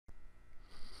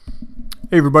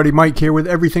Hey everybody, Mike here with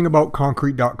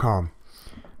everythingaboutconcrete.com.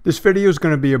 This video is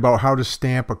going to be about how to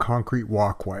stamp a concrete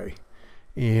walkway.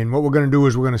 And what we're going to do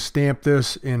is we're going to stamp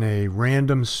this in a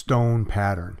random stone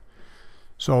pattern.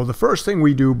 So the first thing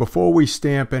we do before we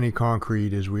stamp any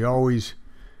concrete is we always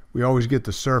get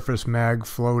the surface mag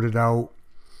floated out,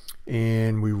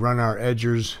 and we run our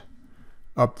edgers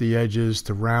up the edges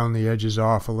to round the edges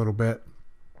off a little bit.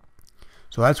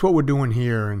 So that's what we're doing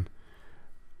here. And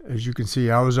as you can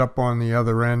see, I was up on the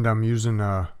other end. I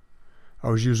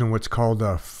was using what's called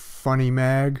a funny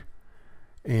mag,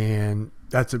 and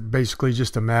that's basically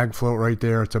just a mag float right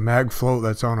there. It's a mag float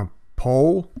that's on a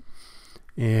pole,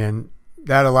 and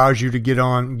that allows you to get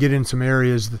in some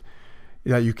areas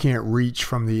that you can't reach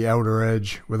from the outer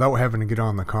edge without having to get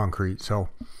on the concrete. So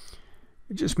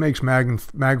it just makes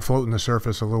mag floating the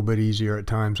surface a little bit easier at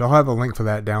times. I'll have a link for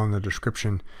that down in the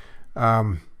description.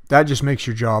 That just makes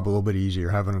your job a little bit easier,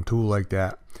 having a tool like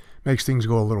that. Makes things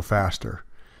go a little faster.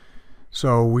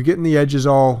 So we're getting the edges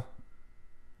all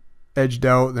edged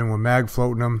out, then we're mag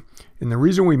floating them. And the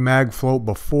reason we mag float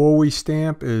before we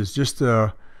stamp is just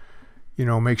to,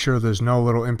 make sure there's no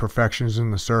little imperfections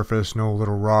in the surface, no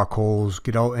little rock holes,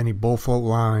 get out any bull float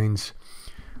lines,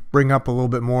 bring up a little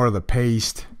bit more of the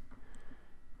paste,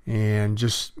 and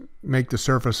just make the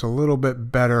surface a little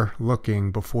bit better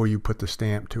looking before you put the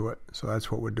stamp to it. So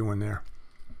that's what we're doing there.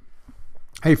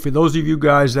 Hey, for those of you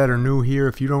guys that are new here,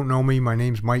 if you don't know me, my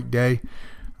name's Mike Day.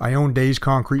 I own Day's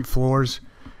Concrete Floors.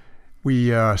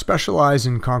 We specialize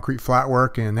in concrete flat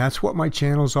work, and that's what my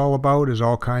channel is all about, is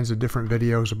all kinds of different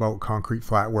videos about concrete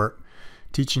flat work,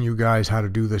 teaching you guys how to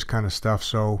do this kind of stuff.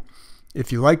 So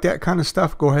if you like that kind of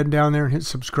stuff, go ahead down there and hit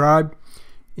subscribe.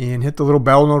 And hit the little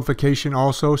bell notification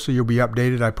also, so you'll be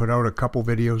updated. I put out a couple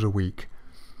videos a week.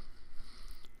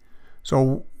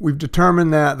 So we've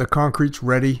determined that the concrete's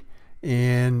ready,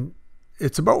 and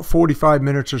it's about 45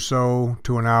 minutes or so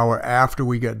to an hour after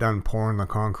we get done pouring the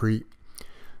concrete.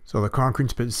 So the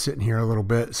concrete's been sitting here a little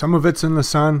bit. Some of it's in the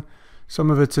sun, some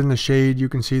of it's in the shade. You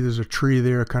can see there's a tree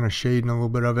there kind of shading a little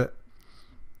bit of it.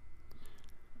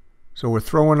 So we're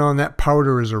throwing on that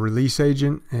powder as a release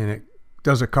agent, and it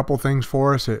does a couple things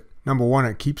for us. Number one,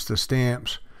 it keeps the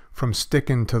stamps from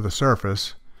sticking to the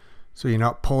surface, so you're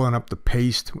not pulling up the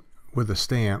paste with the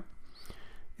stamp.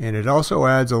 And it also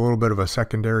adds a little bit of a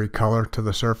secondary color to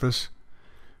the surface,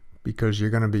 because you're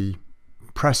going to be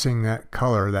pressing that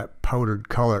color, that powdered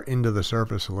color, into the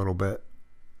surface a little bit.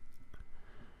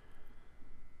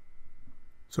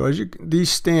 So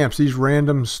these stamps, these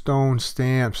random stone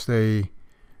stamps, they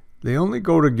only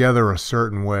go together a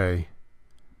certain way.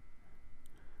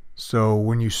 So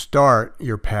when you start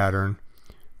your pattern,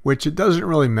 which it doesn't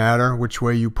really matter which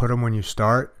way you put them when you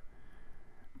start,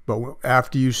 but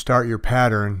after you start your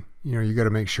pattern, you got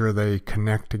to make sure they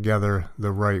connect together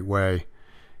the right way.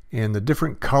 And the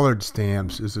different colored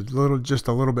stamps is just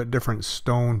a little bit different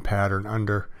stone pattern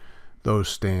under those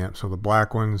stamps. So the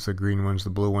black ones, the green ones, the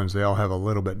blue ones, they all have a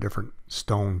little bit different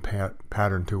stone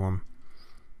pattern to them.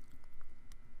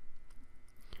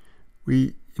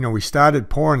 We started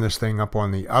pouring this thing up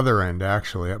on the other end,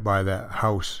 actually, up by that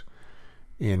house.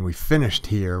 And we finished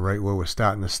here, right where we're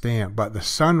starting to stamp. But the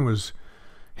sun was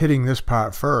hitting this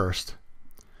part first.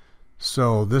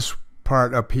 So this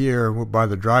part up here by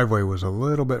the driveway was a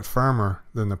little bit firmer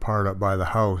than the part up by the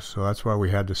house. So that's why we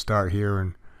had to start here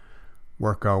and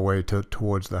work our way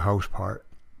towards the house part.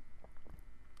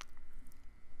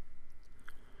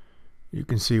 You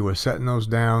can see we're setting those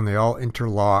down. They all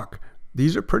interlock.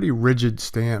 These are pretty rigid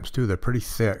stamps too. They're pretty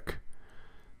thick.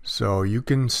 So you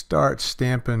can start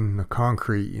stamping the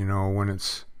concrete,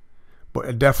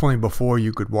 but definitely before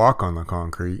you could walk on the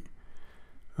concrete,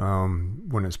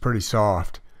 when it's pretty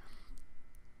soft.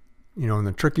 And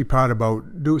the tricky part about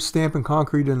stamping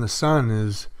concrete in the sun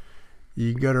is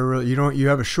you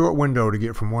have a short window to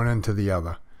get from one end to the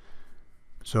other.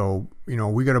 So,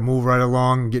 we got to move right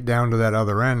along and get down to that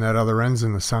other end. That other end's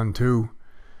in the sun too,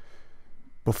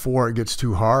 before it gets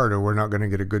too hard, or we're not going to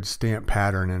get a good stamp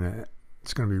pattern in it.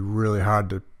 It's going to be really hard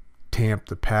to tamp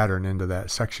the pattern into that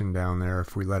section down there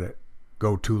if we let it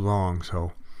go too long.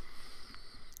 So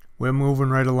we're moving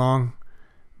right along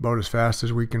about as fast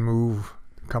as we can move.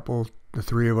 The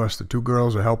three of us, the two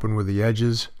girls, are helping with the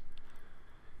edges.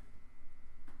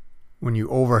 When you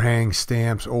overhang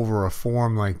stamps over a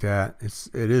form like that,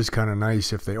 it is kind of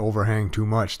nice if they overhang too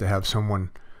much to have someone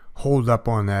hold up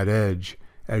on that edge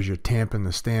as you're tamping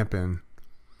the stamp in.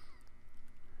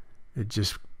 It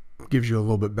just gives you a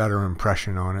little bit better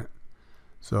impression on it.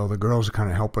 So the girls are kind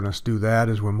of helping us do that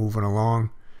as we're moving along.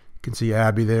 You can see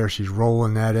Abby there. She's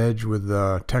rolling that edge with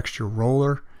the texture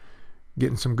roller,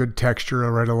 getting some good texture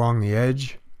right along the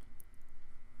edge.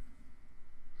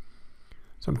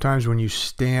 sometimes when you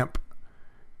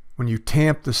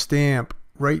tamp the stamp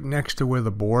right next to where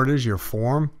the board is, your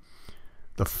form,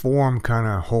 the form kind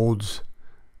of holds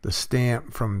the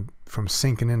stamp from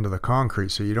sinking into the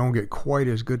concrete, so you don't get quite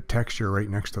as good texture right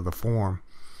next to the form.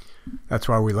 That's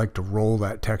why we like to roll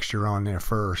that texture on there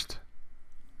first.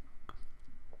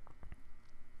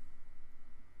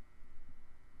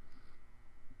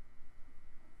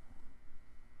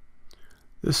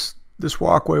 This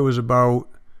walkway was about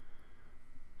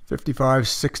 55,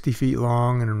 60 feet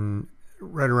long and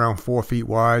right around 4 feet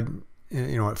wide.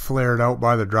 You know, it flared out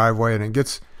by the driveway, and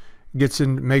it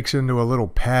makes into a little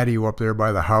patio up there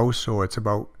by the house, so it's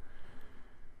about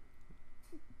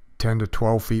 10 to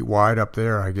 12 feet wide up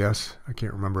there, I guess. I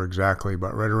can't remember exactly,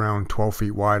 but right around 12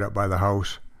 feet wide up by the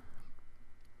house.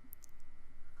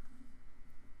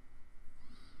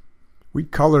 We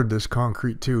colored this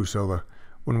concrete too, so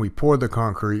when we poured the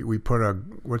concrete, we put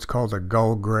what's called a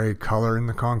Gull Grey color in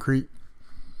the concrete.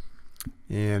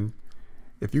 And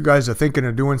if you guys are thinking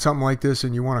of doing something like this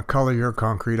and you want to color your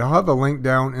concrete, I'll have a link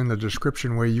down in the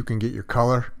description where you can get your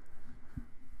color.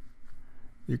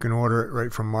 You can order it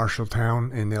right from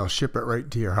Marshalltown and they'll ship it right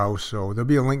to your house. So there'll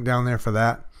be a link down there for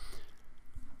that.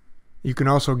 You can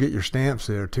also get your stamps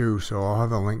there too. So I'll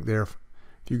have a link there if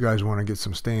you guys want to get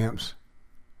some stamps.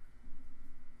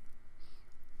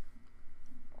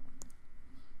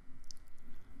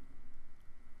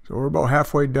 So we're about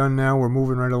halfway done now. We're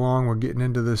moving right along. We're getting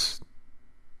into this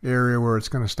area where it's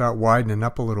going to start widening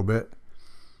up a little bit.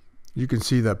 You can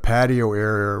see the patio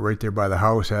area right there by the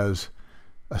house has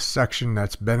a section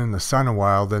that's been in the sun a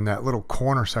while, then that little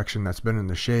corner section that's been in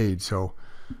the shade. So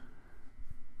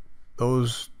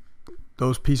those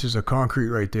pieces of concrete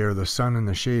right there, the sun and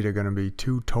the shade, are going to be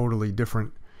two totally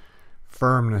different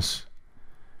firmness,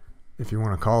 if you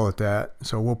want to call it that.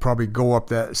 So we'll probably go up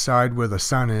that side where the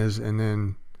sun is and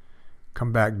then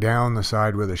come back down the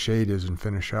side where the shade is and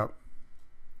finish up.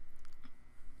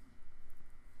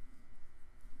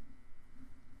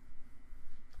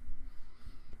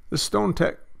 The stone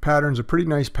tech pattern is a pretty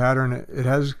nice pattern. It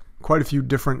has quite a few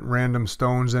different random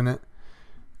stones in it.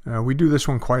 We do this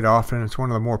one quite often. It's one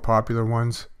of the more popular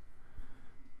ones.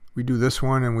 We do this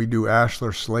one, and we do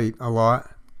ashlar slate a lot.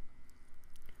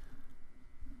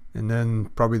 And then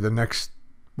probably the next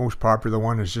most popular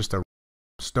one is just a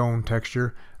stone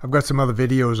texture. I've got some other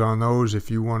videos on those.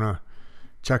 If you want to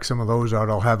check some of those out,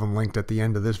 I'll have them linked at the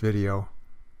end of this video.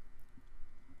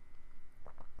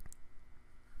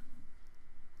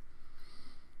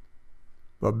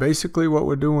 But basically what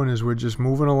we're doing is we're just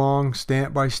moving along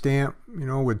stamp by stamp. You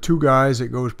know, with two guys it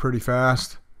goes pretty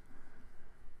fast.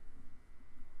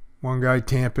 One guy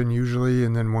tamping usually,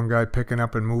 and then one guy picking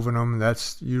up and moving them.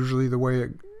 That's usually the way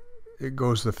it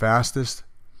goes the fastest.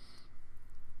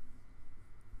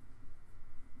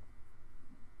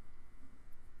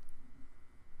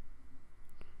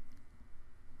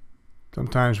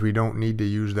 Sometimes we don't need to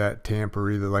use that tamper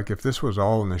either. Like if this was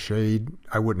all in the shade,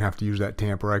 I wouldn't have to use that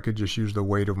tamper. I could just use the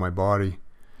weight of my body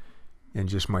and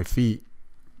just my feet.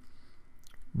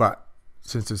 But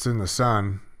since it's in the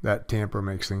sun, that tamper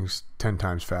makes things 10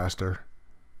 times faster.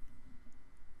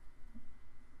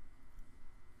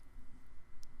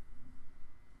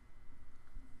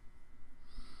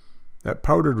 That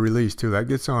powdered release too, that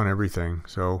gets on everything.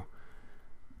 So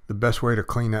the best way to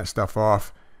clean that stuff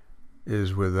off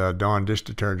is with Dawn dish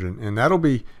detergent. And that'll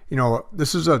be, you know,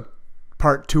 this is a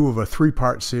part 2 of a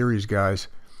 3-part series, guys.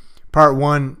 Part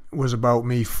 1 was about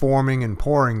me forming and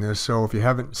pouring this, so if you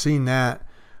haven't seen that,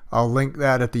 I'll link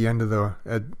that at the end of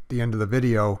the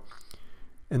video.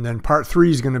 And then part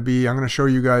 3 is going to be, I'm going to show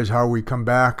you guys how we come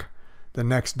back the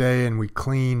next day and we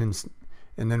clean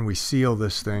and then we seal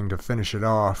this thing to finish it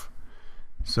off.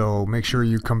 So make sure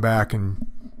you come back and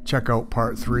check out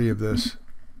part 3 of this.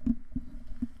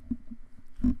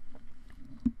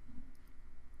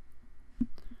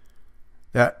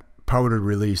 That powdered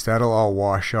release, that'll all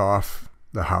wash off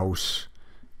the house,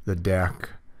 the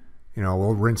deck. You know,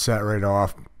 we'll rinse that right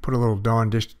off. Put a little Dawn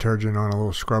dish detergent on a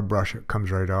little scrub brush. It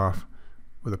comes right off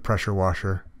with a pressure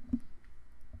washer. You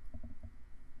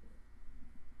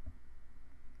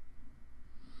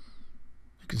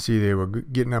can see they were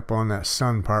getting up on that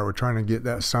sun part. We're trying to get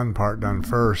that sun part done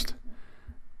first.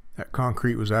 That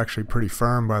concrete was actually pretty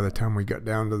firm by the time we got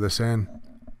down to this end.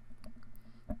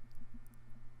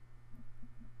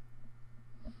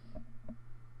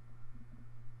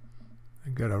 I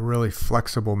got a really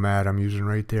flexible mat I'm using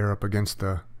right there up against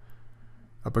the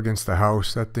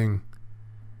house. That thing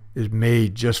is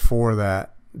made just for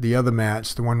that. The other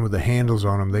mats, the one with the handles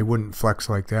on them, they wouldn't flex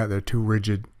like that. They're too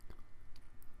rigid.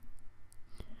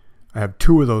 I have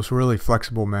two of those really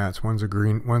flexible mats. One's a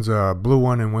green, one's a blue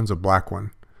one, and one's a black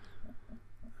one.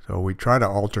 So we try to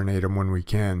alternate them when we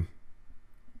can.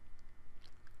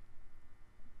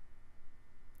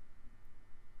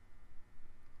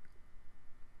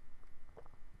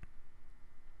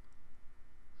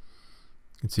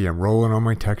 You can see I'm rolling on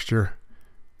my texture.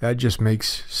 That just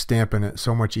makes stamping it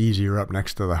so much easier up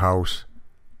next to the house.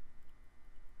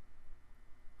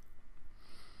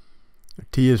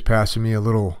 T is passing me a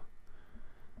little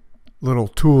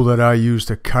tool that I use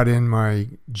to cut in my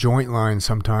joint lines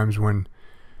sometimes when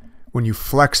you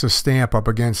flex a stamp up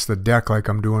against the deck like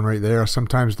I'm doing right there.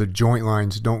 Sometimes the joint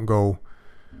lines don't go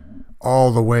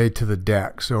all the way to the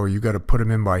deck, so you got to put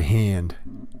them in by hand.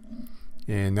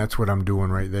 And that's what I'm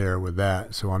doing right there with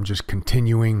that. So I'm just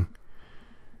continuing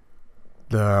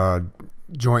the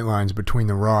joint lines between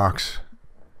the rocks,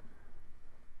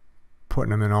 putting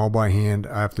them in all by hand.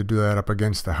 I have to do that up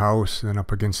against the house and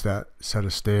up against that set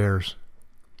of stairs.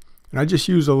 And I just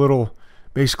use a little,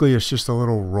 basically it's just a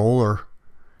little roller,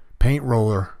 paint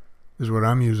roller is what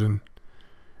I'm using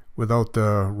without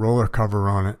the roller cover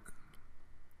on it.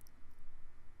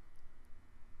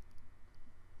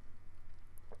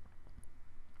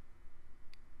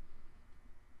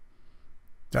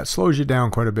 That slows you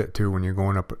down quite a bit too when you're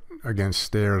going up against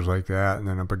stairs like that and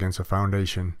then up against a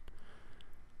foundation.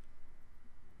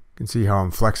 You can see how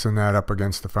I'm flexing that up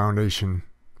against the foundation.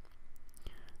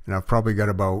 And I've probably got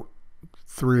about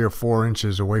 3 or 4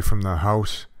 inches away from the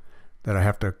house that I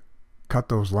have to cut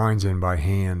those lines in by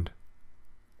hand.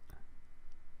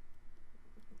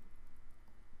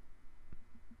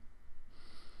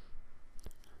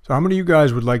 So how many of you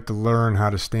guys would like to learn how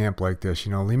to stamp like this?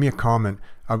 You know, leave me a comment.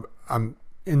 I'm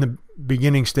in the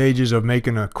beginning stages of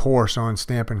making a course on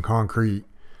stamping concrete.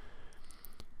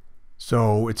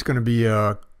 So it's going to be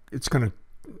the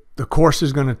course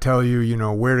is going to tell you, you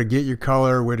know, where to get your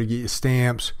color, where to get your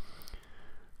stamps,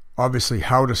 obviously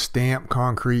how to stamp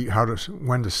concrete,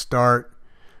 when to start,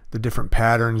 the different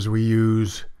patterns we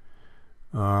use.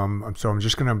 So I'm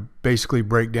just going to basically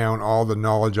break down all the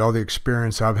knowledge, all the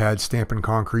experience I've had stamping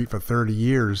concrete for 30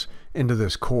 years into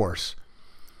this course.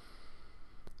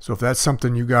 So if that's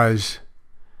something you guys,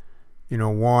 you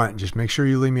know, want, just make sure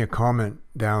you leave me a comment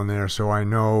down there so I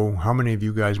know how many of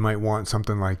you guys might want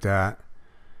something like that.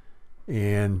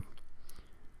 And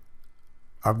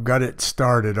I've got it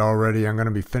started already. I'm going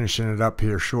to be finishing it up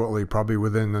here shortly, probably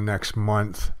within the next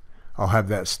month. I'll have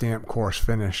that stamp course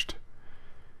finished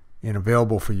and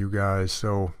available for you guys.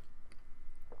 So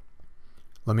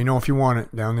let me know if you want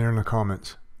it down there in the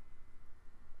comments.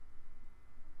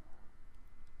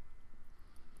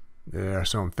 There,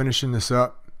 so I'm finishing this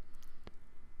up,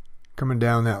 coming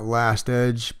down that last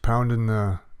edge, pounding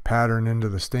the pattern into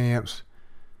the stamps.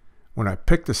 When I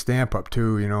pick the stamp up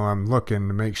too, you know, I'm looking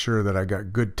to make sure that I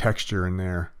got good texture in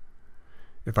there.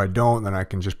 If I don't, then I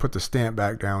can just put the stamp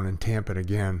back down and tamp it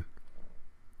again.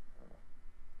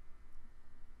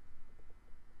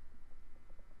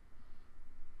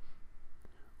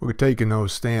 We're taking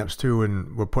those stamps too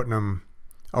and we're putting them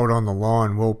out on the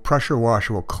lawn. We'll pressure wash,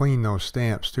 we'll clean those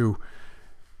stamps too.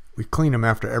 We clean them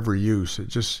after every use. It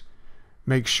just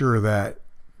makes sure that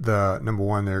number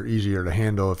one, they're easier to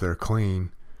handle if they're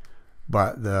clean,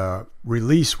 but the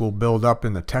release will build up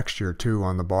in the texture too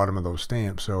on the bottom of those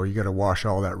stamps. So you got to wash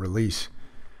all that release,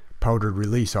 powdered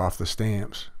release, off the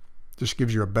stamps. Just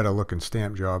gives you a better looking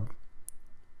stamp job.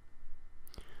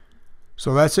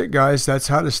 So that's it, guys. That's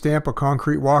how to stamp a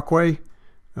concrete walkway.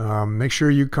 Make sure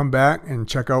you come back and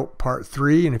check out part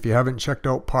 3, and if you haven't checked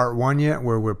out part 1 yet,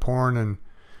 where we're forming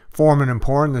and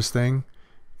pouring this thing,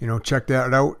 you know, check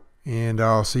that out, and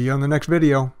I'll see you on the next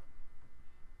video.